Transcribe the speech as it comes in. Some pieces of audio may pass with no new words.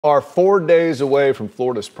Are 4 days away from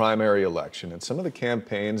Florida's primary election, and some of the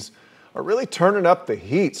campaigns are really turning up the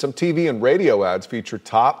heat. Some TV and radio ads feature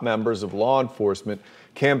top members of law enforcement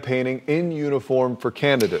campaigning in uniform for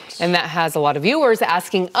candidates. And that has a lot of viewers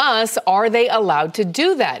asking us, are they allowed to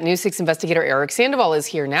do that? News 6 investigator Eric Sandoval is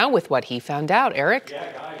here now with what he found out. Eric?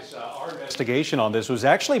 Yeah, guys, our investigation on this was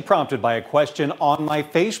actually prompted by a question on my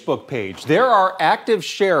Facebook page. There are active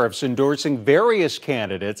sheriffs endorsing various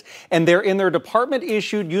candidates, and they're in their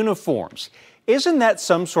department-issued uniforms. Isn't that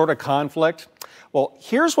some sort of conflict? Well,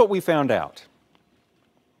 here's what we found out.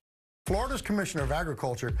 Florida's Commissioner of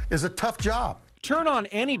Agriculture is a tough job. Turn on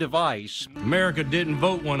any device. America didn't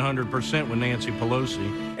vote 100% with Nancy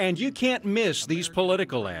Pelosi. And you can't miss these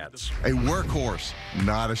political ads. A workhorse,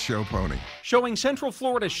 not a show pony. Showing Central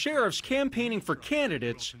Florida sheriffs campaigning for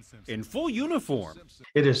candidates in full uniform.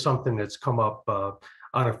 It is something that's come up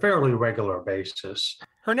on a fairly regular basis.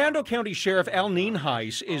 Hernando County Sheriff Al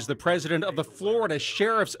Nienhuis is the president of the Florida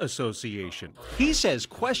Sheriff's Association. He says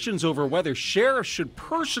questions over whether sheriffs should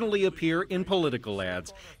personally appear in political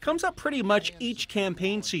ads comes up pretty much each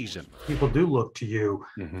campaign season. People do look to you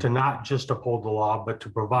to not just uphold the law, but to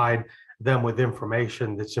provide them with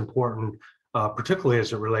information that's important, particularly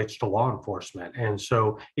as it relates to law enforcement. And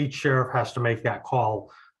so each sheriff has to make that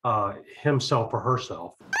call himself or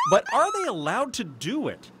herself. But are they allowed to do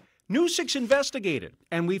it? News 6 investigated,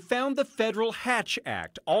 and we found the Federal Hatch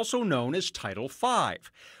Act, also known as Title V.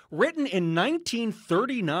 Written in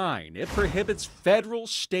 1939, it prohibits federal,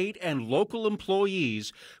 state, and local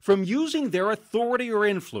employees from using their authority or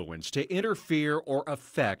influence to interfere or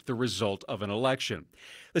affect the result of an election.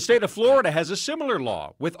 The state of Florida has a similar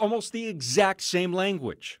law with almost the exact same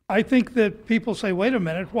language. I think that people say, wait a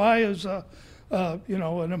minute, why is a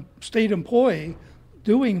state employee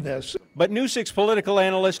doing this? But News 6 political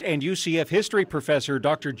analyst and UCF history professor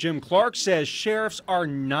Dr. Jim Clark says sheriffs are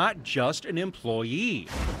not just an employee.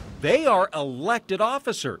 They are elected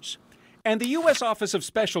officers. And the U.S. Office of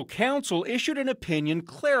Special Counsel issued an opinion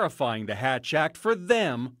clarifying the Hatch Act for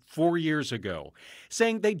them 4 years ago,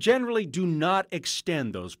 saying they generally do not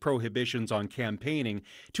extend those prohibitions on campaigning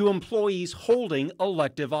to employees holding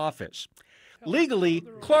elective office. Legally,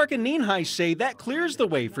 Clark and Nienhuis say that clears the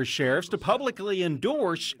way for sheriffs to publicly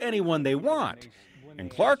endorse anyone they want.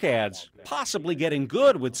 And Clark adds, possibly getting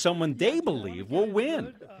good with someone they believe will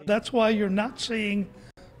win. That's why you're not seeing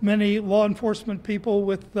many law enforcement people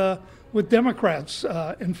with Democrats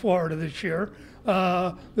in Florida this year.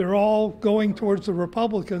 They're all going towards the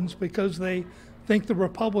Republicans because they think the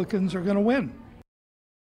Republicans are going to win.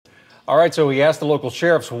 All right, so we asked the local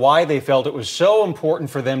sheriffs why they felt it was so important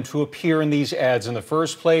for them to appear in these ads in the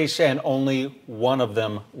first place, and only one of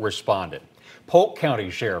them responded. Polk County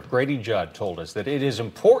Sheriff Grady Judd told us that it is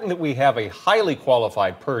important that we have a highly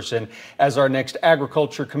qualified person as our next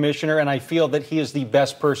agriculture commissioner, and I feel that he is the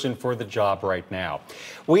best person for the job right now.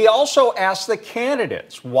 We also asked the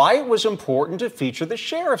candidates why it was important to feature the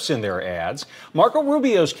sheriffs in their ads. Marco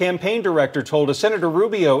Rubio's campaign director told us Senator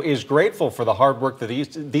Rubio is grateful for the hard work that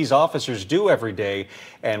these officers do every day,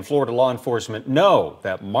 and Florida law enforcement know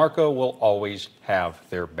that Marco will always have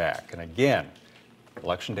their back. And again,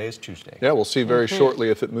 Election Day is Tuesday. Yeah, we'll see very shortly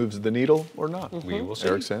if it moves the needle or not. We will see.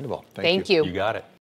 Eric Sandoval, Thank you. You got it.